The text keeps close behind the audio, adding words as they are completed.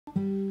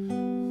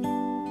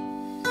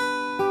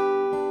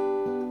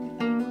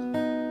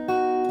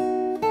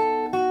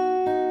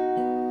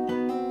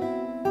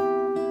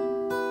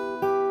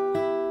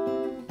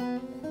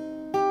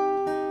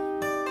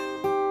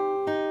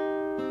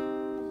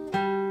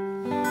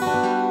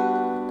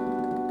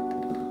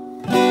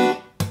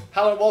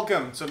Hello and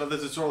welcome to another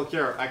tutorial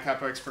here at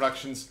Capo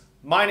Productions.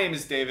 My name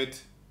is David.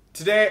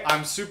 Today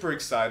I'm super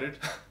excited.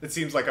 It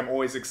seems like I'm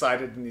always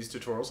excited in these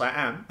tutorials. I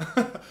am.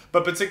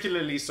 But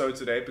particularly so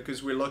today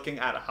because we're looking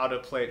at how to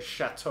play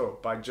Chateau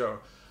by Joe.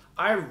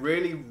 I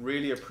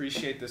really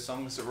appreciate this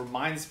song because it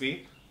reminds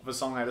me of a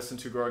song I listened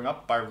to growing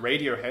up by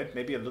Radiohead,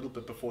 maybe a little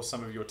bit before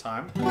some of your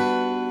time.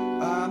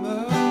 I'm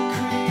a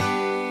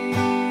creep.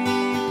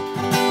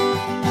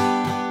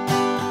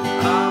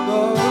 I'm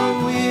a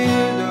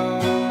weirdo.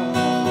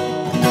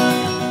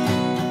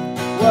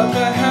 What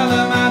the hell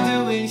am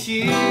I doing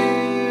here?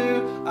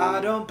 I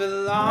don't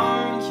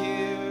belong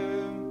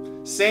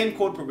here. Same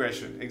chord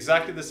progression,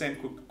 exactly the same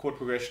chord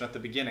progression at the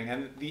beginning,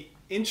 and the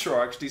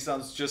intro actually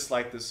sounds just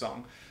like this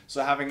song.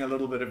 So having a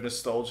little bit of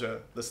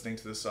nostalgia listening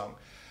to this song.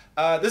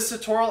 This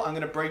tutorial, I'm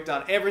going to break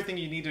down everything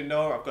you need to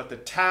know. I've got the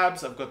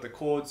tabs, I've got the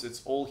chords,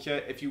 it's all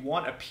here. If you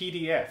want a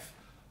PDF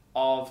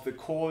of the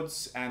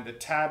chords and the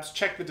tabs,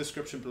 check the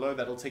description below.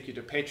 That'll take you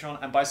to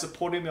Patreon. And by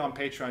supporting me on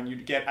Patreon, you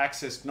get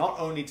access not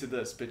only to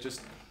this, but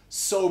just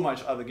so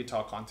much other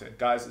guitar content.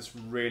 Guys, it's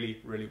really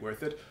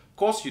worth it. Of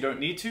course, you don't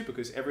need to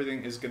because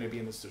everything is going to be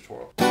in this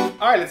tutorial.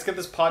 Alright, let's get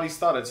this party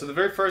started. So the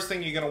very first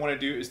thing you're going to want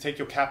to do is take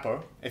your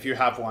capo, if you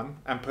have one,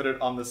 and put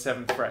it on the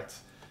 7th fret.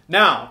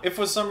 Now, if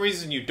for some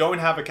reason you don't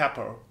have a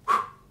capo,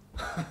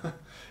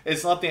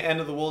 it's not the end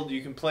of the world.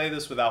 You can play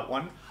this without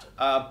one,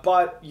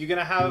 but you're going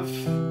to have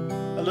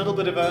a little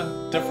bit of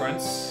a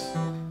difference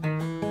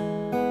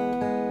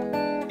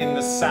in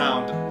the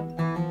sound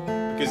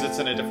because it's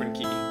in a different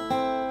key.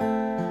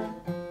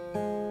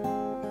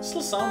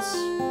 Still sounds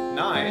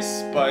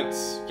nice, but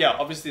yeah,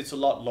 obviously it's a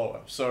lot lower.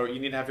 So you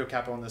need to have your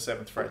capo on the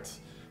 7th fret.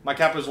 My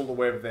capo is all the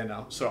way over there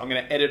now, so I'm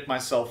going to edit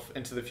myself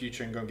into the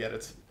future and go get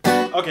it.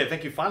 Okay,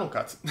 thank you, final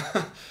cut.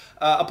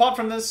 Apart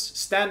from this,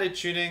 standard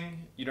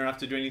tuning, you don't have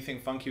to do anything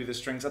funky with the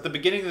strings. At the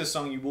beginning of the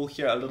song, you will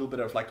hear a little bit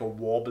of like a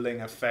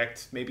wobbling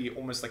effect, maybe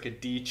almost like a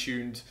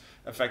detuned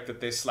effect that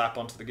they slap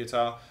onto the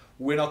guitar.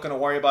 We're not going to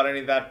worry about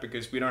any of that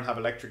because we don't have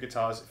electric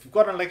guitars. If you've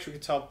got an electric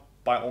guitar,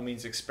 by all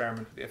means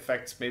experiment with the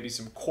effects, maybe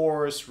some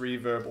chorus,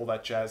 reverb, all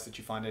that jazz that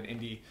you find in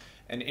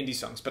indie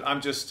songs. But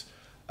I'm just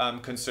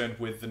concerned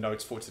with the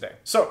notes for today.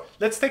 So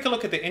let's take a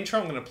look at the intro.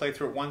 I'm going to play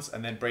through it once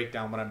and then break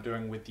down what I'm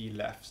doing with the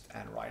left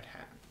and right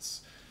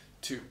hands.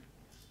 2,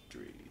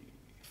 3,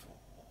 4.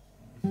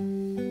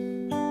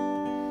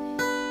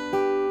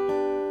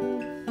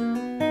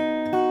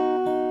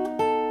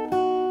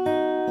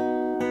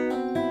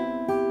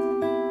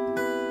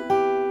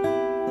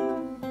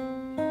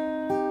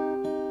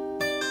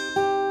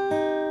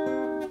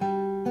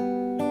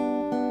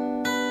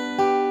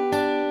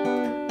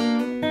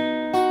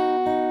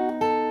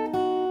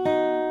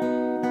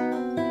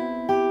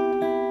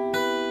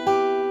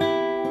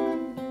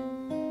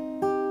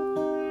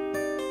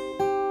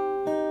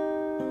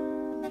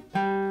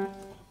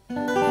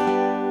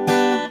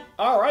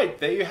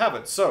 There you have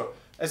it. So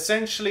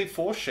essentially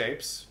 4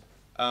 shapes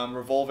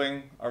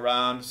revolving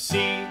around C,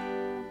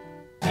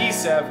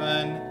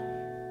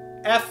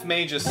 E7, F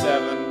major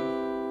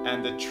 7,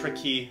 and the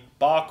tricky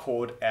bar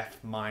chord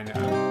F minor.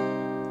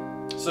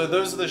 So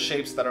those are the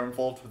shapes that are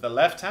involved with the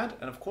left hand,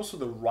 and of course with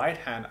the right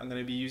hand I'm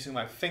going to be using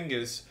my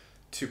fingers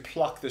to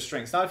pluck the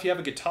strings. Now if you have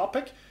a guitar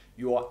pick,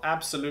 you are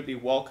absolutely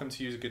welcome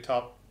to use a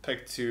guitar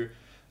pick to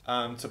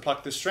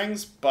pluck the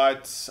strings,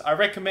 but I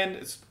recommend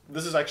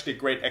this is actually a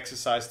great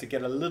exercise to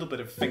get a little bit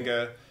of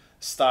finger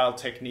style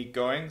technique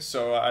going,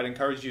 so I'd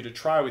encourage you to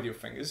try with your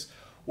fingers.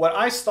 What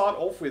I start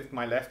off with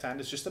my left hand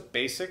is just a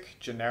basic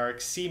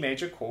generic C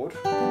major chord,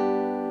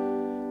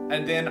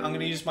 and then I'm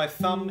going to use my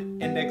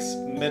thumb, index,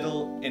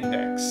 middle,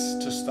 index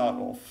to start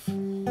off,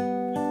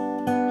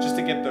 just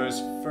to get those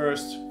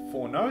first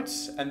 4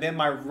 notes, and then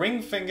my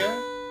ring finger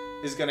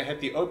is going to hit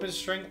the open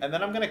string, and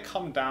then I'm going to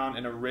come down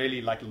in a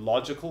really like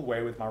logical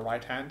way with my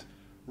right hand.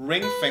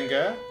 Ring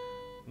finger,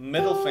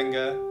 middle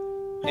finger,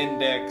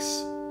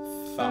 index,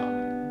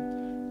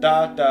 thumb.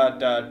 Da, da,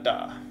 da,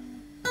 da.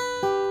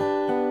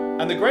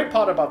 And the great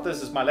part about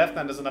this is my left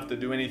hand doesn't have to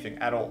do anything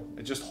at all.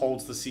 It just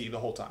holds the C the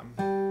whole time.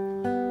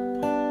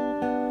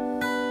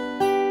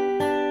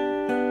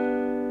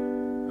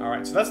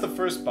 Alright, so that's the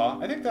first bar.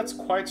 I think that's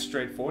quite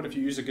straightforward. If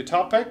you use a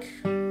guitar pick,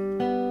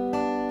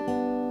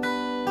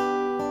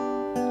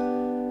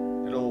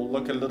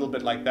 look a little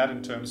bit like that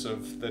in terms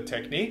of the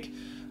technique.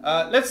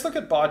 Let's look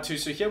at bar 2.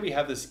 So here we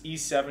have this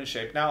E7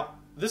 shape. Now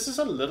this is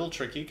a little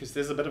tricky because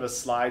there's a bit of a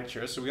slide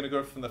here. So we're going to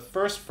go from the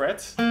 1st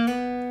fret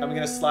and we're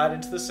going to slide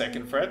into the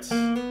 2nd fret.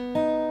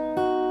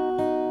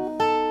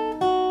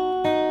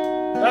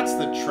 That's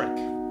the trick,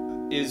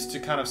 is to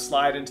kind of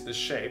slide into the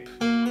shape,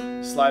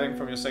 sliding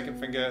from your 2nd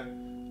finger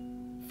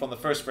from the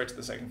 1st fret to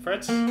the 2nd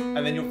fret, and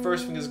then your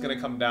 1st finger is going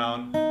to come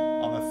down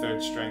on the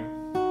 3rd string.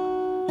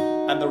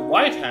 And the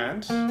right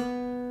hand,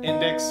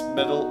 index,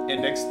 middle,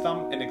 index,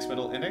 thumb, index,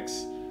 middle,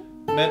 index,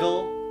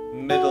 middle,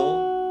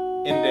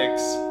 middle,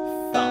 index,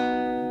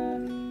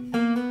 thumb.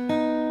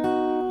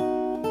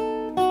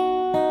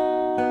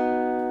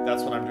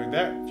 That's what I'm doing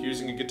there. If you're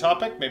using a guitar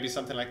pick, maybe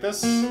something like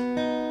this.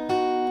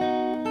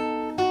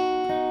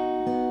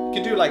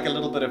 You can do like a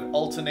little bit of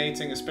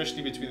alternating,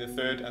 especially between the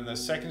third and the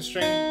second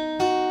string.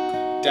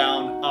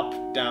 Down, up,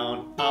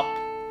 down, up,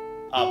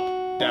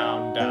 up,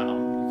 down,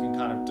 down. You can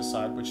kind of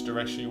decide which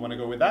direction you want to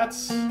go with that.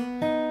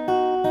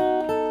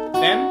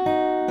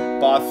 Then,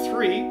 bar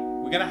 3,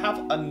 we're going to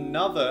have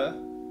another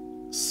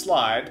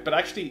slide, but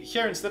actually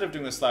here, instead of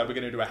doing a slide, we're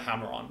going to do a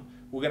hammer-on.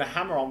 We're going to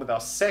hammer on with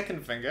our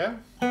second finger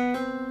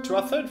to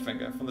our third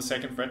finger, from the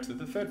second fret to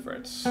the third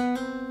fret.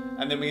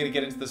 And then we're going to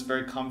get into this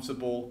very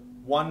comfortable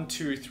 1,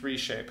 2, 3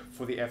 shape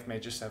for the F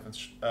major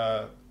 7th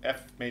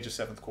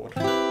chord.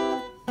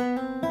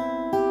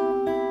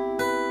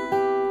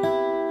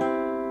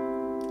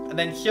 And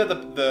then here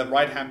the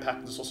right hand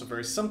pattern is also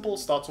very simple.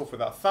 Starts off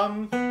with our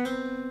thumb,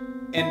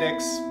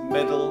 index,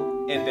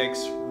 middle,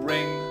 index,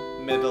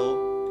 ring,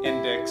 middle,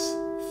 index,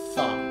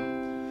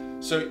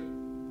 thumb. So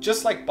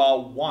just like bar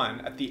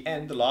 1, at the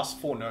end, the last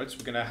 4 notes,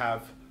 we're going to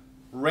have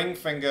ring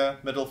finger,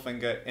 middle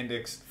finger,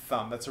 index,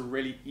 thumb. That's a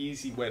really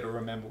easy way to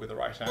remember with the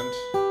right hand.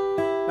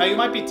 Now you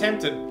might be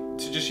tempted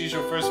to just use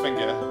your first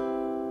finger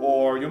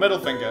or your middle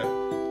finger.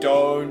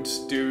 Don't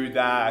do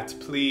that,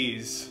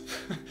 please.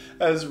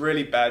 That is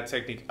really bad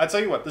technique. I tell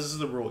you what, this is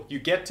the rule. You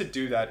get to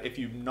do that if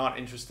you're not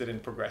interested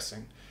in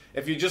progressing.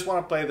 If you just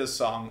want to play this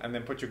song and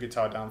then put your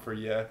guitar down for a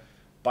year,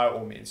 by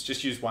all means,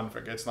 just use one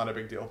finger. It's not a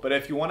big deal. But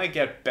if you want to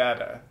get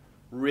better,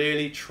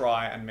 really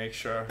try and make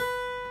sure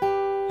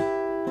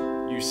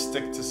you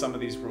stick to some of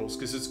these rules,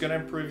 because it's going to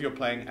improve your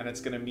playing and it's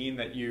going to mean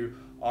that you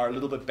are a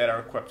little bit better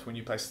equipped when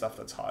you play stuff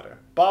that's harder.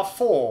 Bar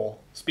 4,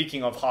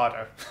 speaking of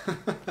harder,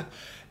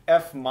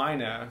 F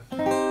minor.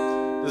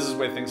 This is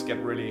where things get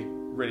really,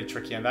 really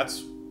tricky, and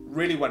that's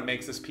really what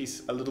makes this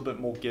piece a little bit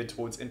more geared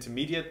towards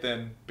intermediate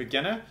than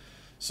beginner.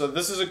 So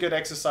this is a good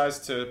exercise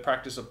to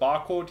practice a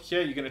bar chord.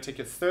 Here you're going to take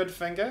your third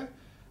finger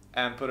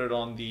and put it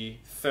on the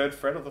 3rd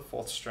fret of the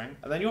 4th string.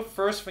 And then your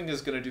first finger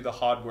is going to do the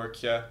hard work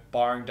here,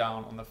 barring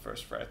down on the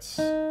 1st fret.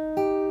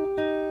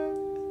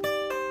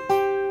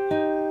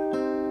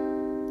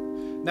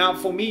 Now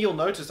for me, you'll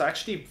notice I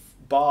actually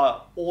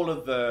bar all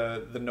of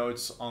the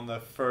notes on the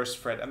 1st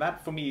fret, and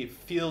that for me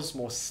feels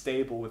more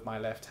stable with my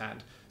left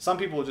hand. Some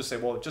people will just say,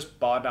 well, just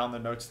bar down the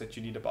notes that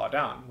you need to bar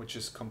down, which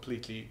is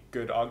completely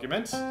good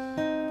argument.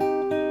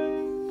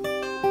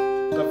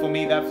 But for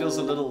me, that feels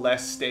a little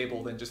less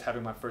stable than just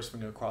having my first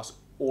finger across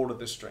all of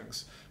the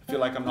strings. I feel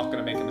like I'm not going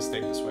to make a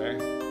mistake this way.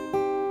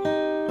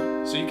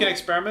 So you can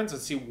experiment and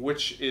see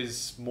which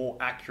is more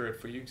accurate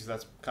for you, because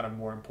that's kind of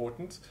more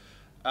important.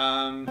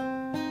 And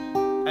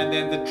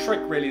then the trick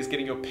really is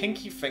getting your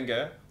pinky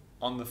finger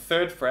on the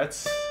 3rd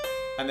fret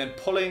and then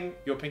pulling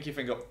your pinky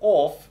finger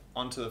off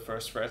onto the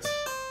 1st fret.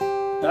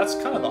 That's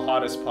kind of the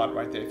hardest part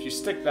right there. If you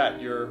stick that,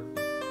 you're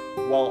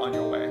well on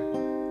your way.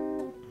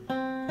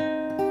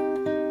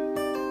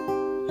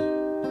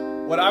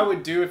 What I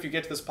would do if you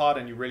get to this part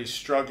and you're really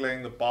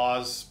struggling, the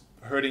bar's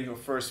hurting your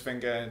first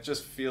finger and it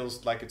just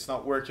feels like it's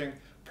not working,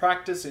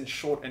 practice in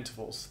short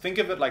intervals. Think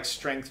of it like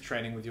strength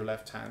training with your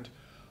left hand.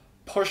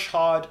 Push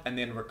hard and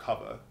then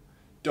recover.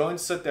 Don't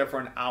sit there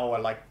for an hour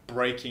like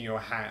breaking your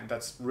hand.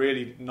 That's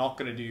really not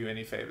going to do you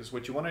any favors.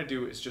 What you want to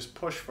do is just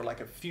push for like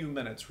a few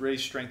minutes, really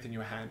strengthen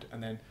your hand,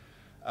 and then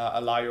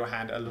allow your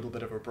hand a little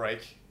bit of a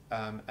break.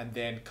 And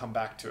then come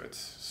back to it.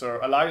 So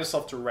allow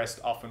yourself to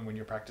rest often when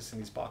you're practicing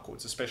these bar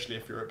chords, especially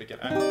if you're a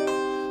beginner.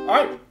 All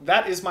right,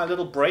 that is my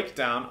little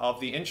breakdown of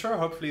the intro.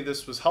 Hopefully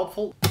this was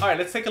helpful. All right,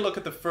 let's take a look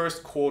at the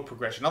first chord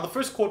progression. Now the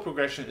first chord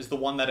progression is the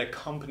one that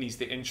accompanies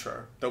the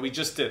intro that we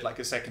just did like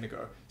a second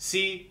ago.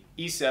 C,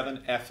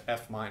 E7, F,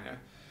 F minor.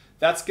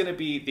 That's gonna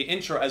be the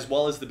intro as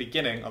well as the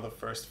beginning of the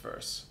first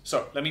verse.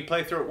 So let me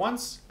play through it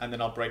once and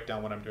then I'll break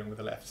down what I'm doing with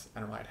the left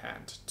and right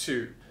hand.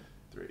 2,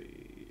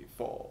 3,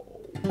 4.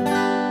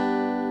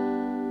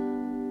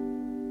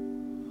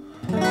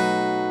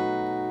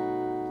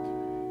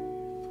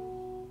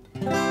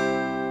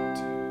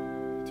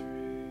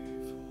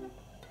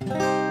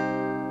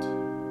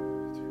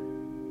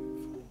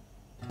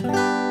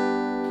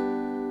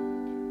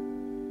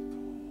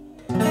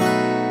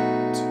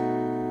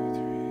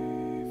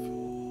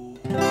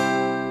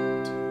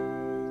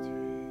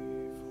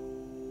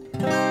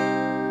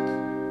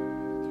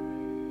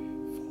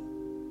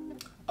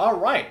 All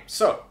right,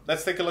 so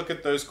let's take a look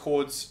at those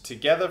chords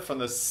together. From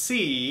the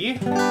C,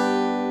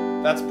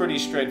 that's pretty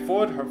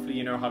straightforward. Hopefully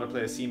you know how to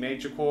play a C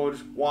major chord.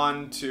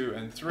 1, 2,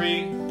 and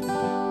 3.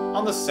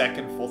 On the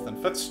 2nd, 4th, and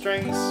 5th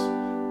strings,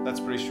 that's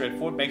pretty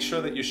straightforward. Make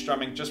sure that you're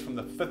strumming just from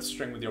the 5th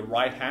string with your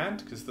right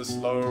hand, because this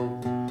low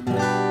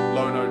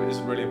note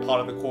isn't really a part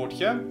of the chord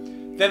here.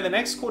 Then the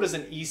next chord is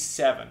an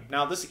E7.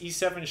 Now this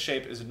E7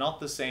 shape is not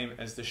the same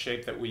as the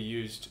shape that we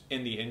used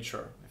in the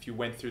intro, if you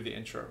went through the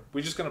intro.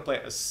 We're just going to play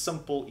a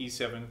simple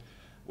E7,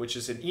 which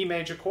is an E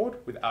major chord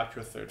without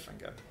your 3rd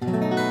finger. So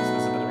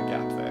there's a bit of a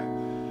gap there.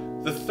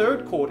 The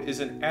 3rd chord is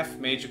an F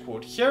major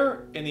chord.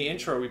 Here in the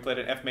intro we played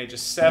an F major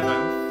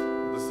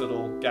 7th, this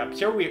little gap.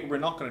 Here we're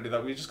not going to do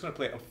that, we're just going to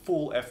play a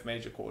full F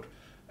major chord.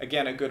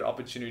 Again, a good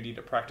opportunity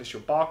to practice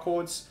your bar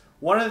chords.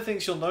 One of the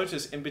things you'll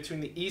notice in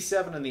between the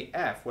E7 and the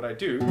F, what I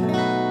do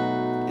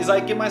is I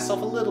give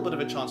myself a little bit of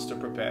a chance to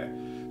prepare.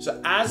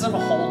 So as I'm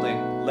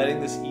holding, letting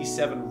this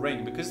E7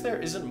 ring, because there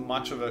isn't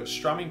much of a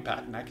strumming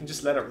pattern, I can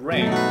just let it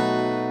ring.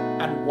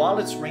 And while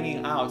it's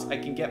ringing out, I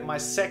can get my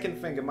second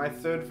finger, my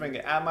third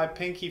finger, and my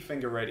pinky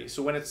finger ready.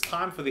 So when it's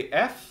time for the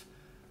F,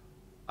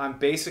 I'm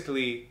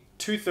basically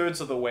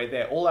 2/3 of the way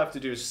there. All I have to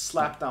do is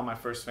slap down my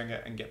first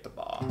finger and get the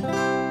bar.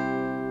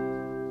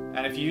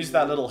 And if you use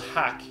that little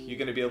hack, you're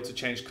going to be able to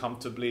change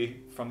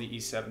comfortably from the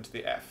E7 to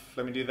the F.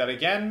 Let me do that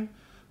again.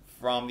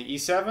 From the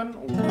E7,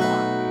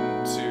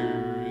 1,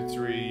 2,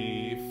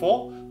 3,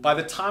 4. By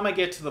the time I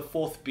get to the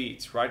 4th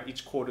beat, right,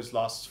 each chord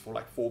lasts for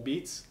like 4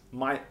 beats.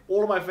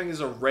 All of my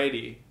fingers are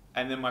ready,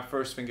 and then my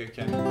first finger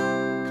can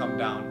come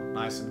down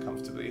nice and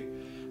comfortably.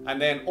 And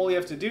then all you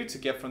have to do to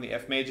get from the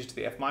F major to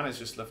the F minor is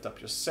just lift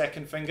up your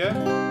second finger.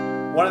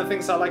 One of the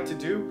things I like to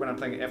do when I'm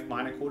playing an F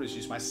minor chord is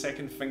use my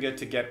second finger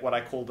to get what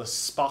I call the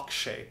Spock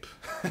shape.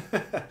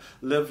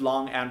 Live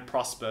long and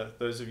prosper,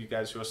 those of you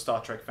guys who are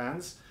Star Trek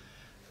fans.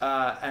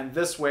 And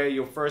this way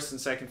your first and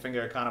second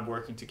finger are kind of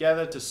working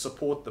together to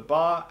support the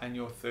bar, and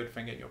your third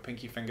finger, your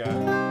pinky finger,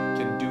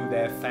 can do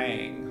their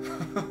thing.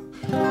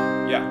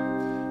 Yeah,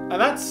 and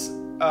that's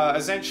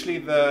essentially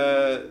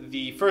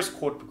the first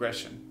chord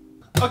progression.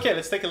 Okay,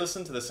 let's take a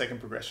listen to the second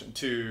progression.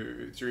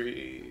 2,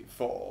 3,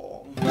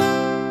 4.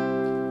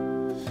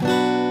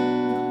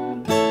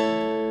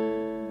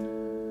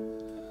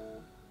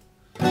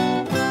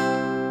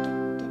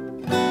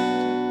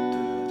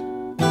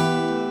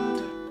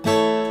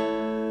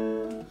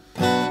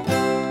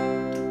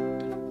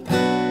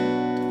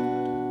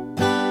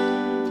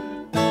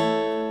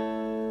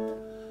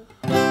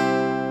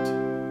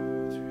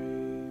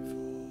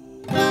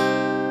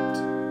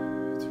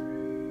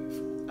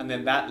 And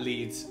then that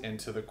leads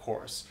into the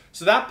chorus.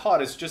 So that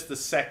part is just the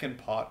second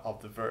part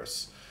of the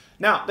verse.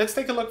 Now, let's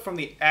take a look from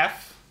the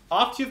F.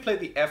 After you've played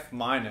the F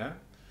minor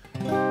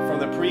from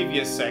the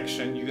previous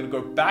section, you're going to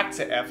go back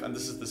to F, and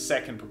this is the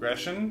second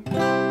progression,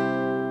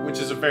 which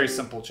is a very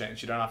simple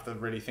change. You don't have to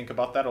really think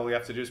about that. All you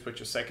have to do is put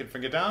your second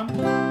finger down.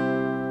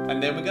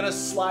 And then we're going to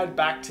slide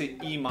back to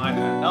E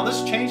minor. Now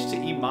this change to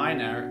E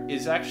minor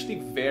is actually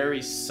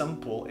very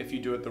simple if you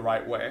do it the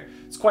right way.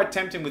 It's quite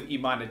tempting with E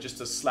minor just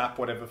to slap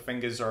whatever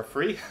fingers are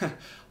free.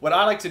 What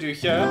I like to do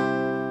here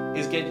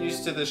is get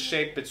used to the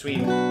shape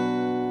between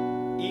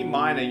E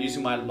minor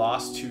using my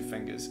last 2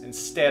 fingers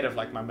instead of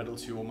like my middle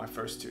 2 or my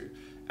first 2.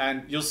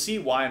 And you'll see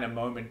why in a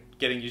moment.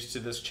 Getting used to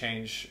this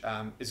change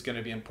is going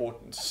to be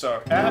important.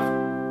 So F,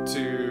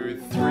 2,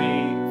 3,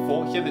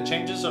 4. Here the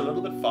changes are a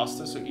little bit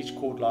faster, so each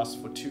chord lasts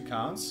for 2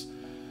 counts.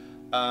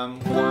 1,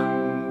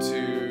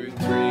 2, 3,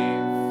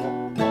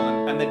 4,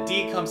 1. And the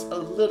D comes a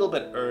little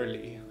bit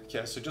early.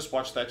 Okay, so just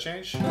watch that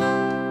change. 2.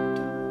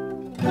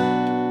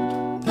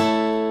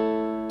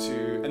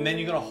 And then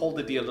you're going to hold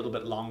the D a little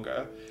bit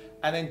longer.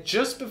 And then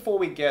just before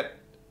we get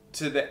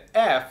to the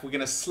F, we're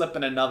going to slip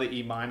in another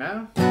E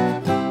minor.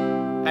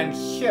 And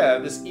here,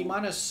 this E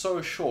minor is so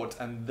short,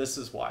 and this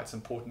is why it's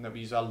important that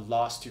we use our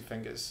last 2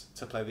 fingers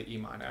to play the E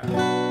minor.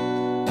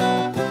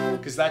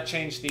 Because that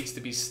change needs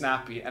to be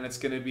snappy, and it's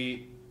going to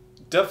be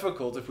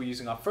difficult if we're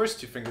using our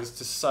first 2 fingers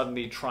to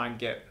suddenly try and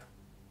get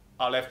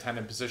our left hand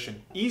in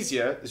position.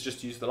 Easier is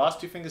just to use the last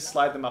 2 fingers,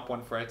 slide them up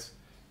 1 fret,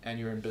 and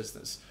you're in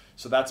business.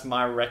 So that's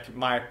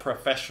my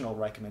professional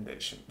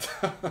recommendation.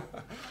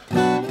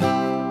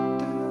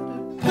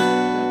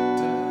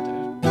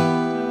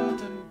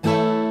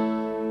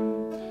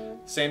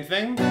 Same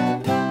thing. 2,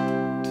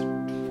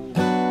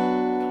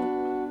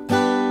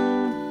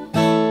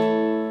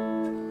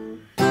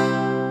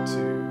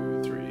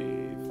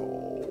 3,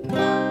 4.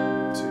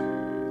 1,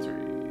 2,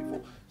 3,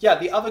 4. Yeah,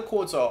 the other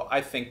chords are, I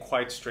think,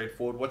 quite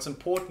straightforward. What's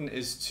important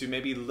is to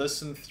maybe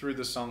listen through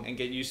the song and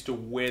get used to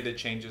where the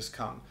changes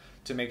come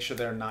to make sure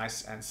they're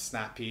nice and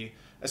snappy,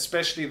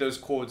 especially those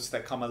chords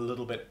that come a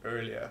little bit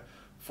earlier.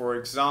 For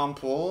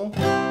example,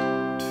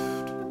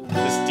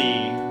 this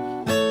D.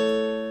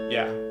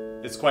 Yeah.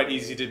 It's quite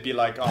easy to be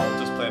like, oh, I'll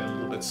just play it a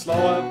little bit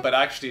slower, but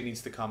actually it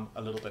needs to come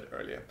a little bit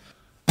earlier.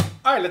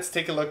 All right, let's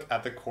take a look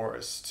at the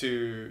chorus.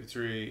 2,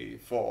 3,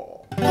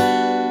 4.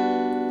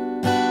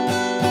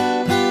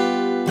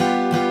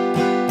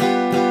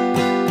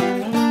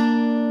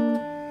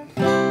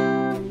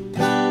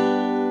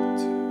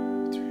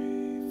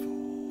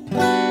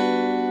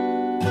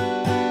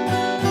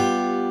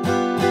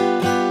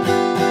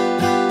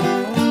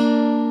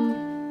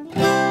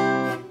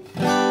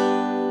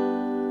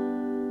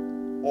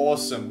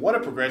 Awesome, what a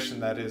progression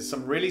that is.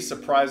 Some really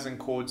surprising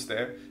chords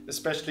there,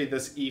 especially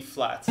this E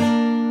flat, which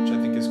I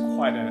think is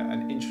quite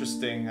an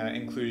interesting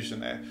inclusion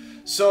there.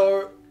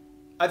 So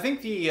I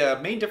think the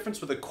main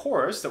difference with the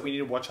chorus that we need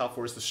to watch out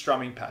for is the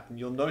strumming pattern.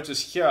 You'll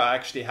notice here I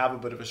actually have a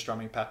bit of a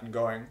strumming pattern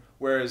going,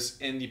 whereas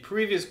in the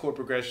previous chord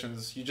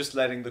progressions, you're just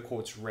letting the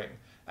chords ring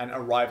and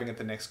arriving at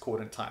the next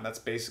chord in time. That's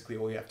basically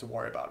all you have to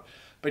worry about.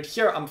 But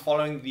here I'm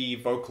following the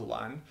vocal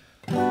line.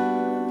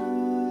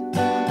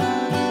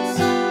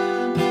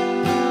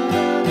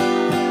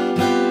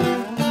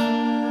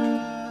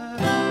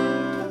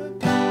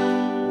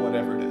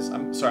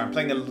 Sorry, I'm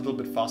playing a little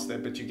bit fast there,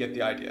 but you get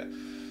the idea.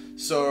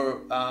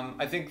 So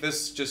I think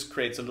this just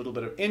creates a little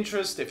bit of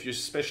interest,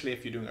 especially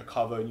if you're doing a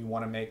cover and you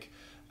want to make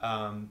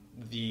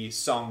the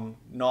song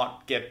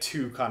not get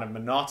too kind of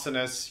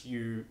monotonous.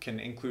 You can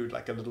include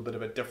like a little bit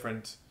of a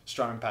different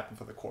strumming pattern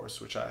for the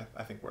chorus, which I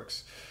think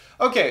works.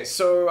 Okay,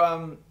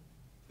 so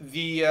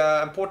the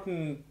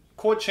important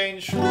chord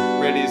change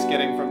really is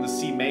getting from the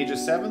C major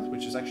 7th,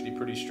 which is actually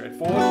pretty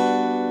straightforward,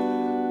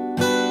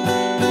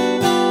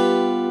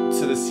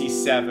 to the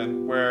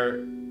C7, where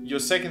your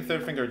second,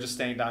 third finger are just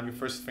staying down, your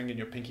first finger and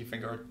your pinky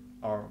finger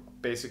are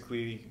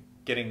basically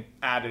getting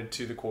added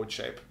to the chord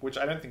shape, which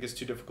I don't think is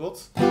too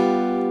difficult.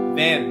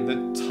 Then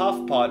the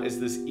tough part is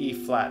this E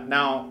flat.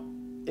 Now,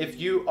 if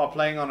you are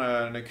playing on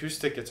an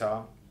acoustic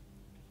guitar,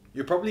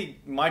 you probably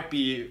might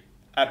be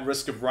at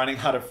risk of running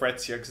out of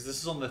frets here, because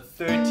this is on the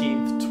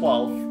 13th,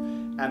 12th,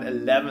 and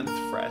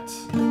 11th fret,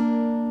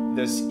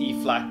 this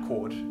E flat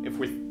chord, if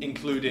we're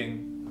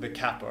including the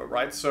capo,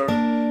 right? So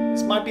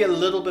this might be a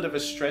little bit of a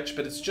stretch,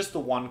 but it's just the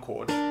one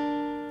chord.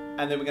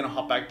 And then we're gonna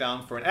hop back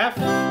down for an F,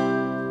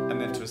 and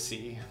then to a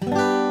C.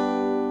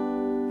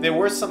 There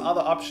were some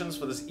other options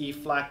for this E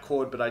flat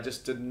chord, but I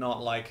just did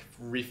not like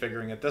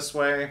refiguring it this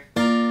way.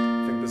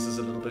 I think this is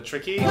a little bit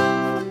tricky,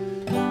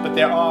 but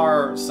there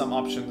are some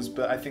options,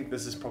 but I think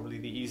this is probably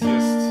the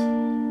easiest.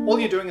 All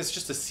you're doing is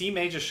just a C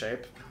major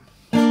shape,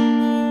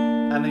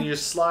 and then you're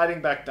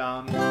sliding back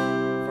down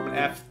from an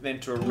F then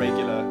to a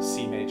regular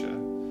C major.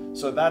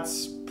 So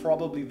that's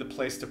probably the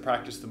place to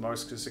practice the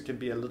most, because it can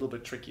be a little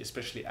bit tricky,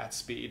 especially at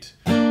speed.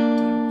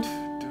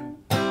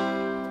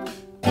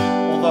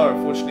 Although,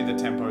 unfortunately, the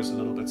tempo is a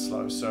little bit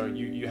slow, so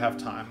you have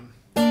time.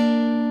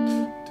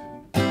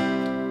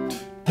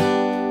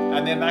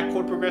 And then that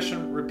chord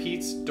progression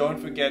repeats. Don't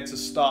forget to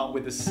start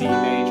with the C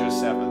major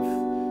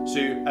 7th. So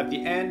at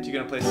the end, you're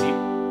going to play C,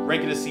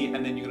 regular C,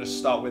 and then you're going to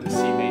start with the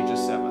C major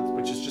 7th,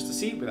 which is just a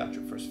C without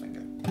your first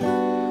finger.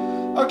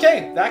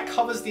 Okay, that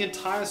covers the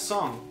entire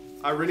song.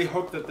 I really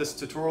hope that this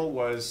tutorial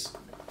was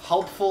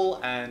helpful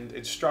and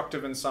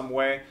instructive in some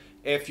way.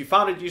 If you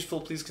found it useful,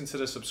 please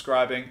consider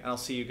subscribing, and I'll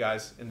see you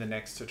guys in the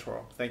next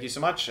tutorial. Thank you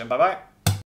so much, and bye-bye.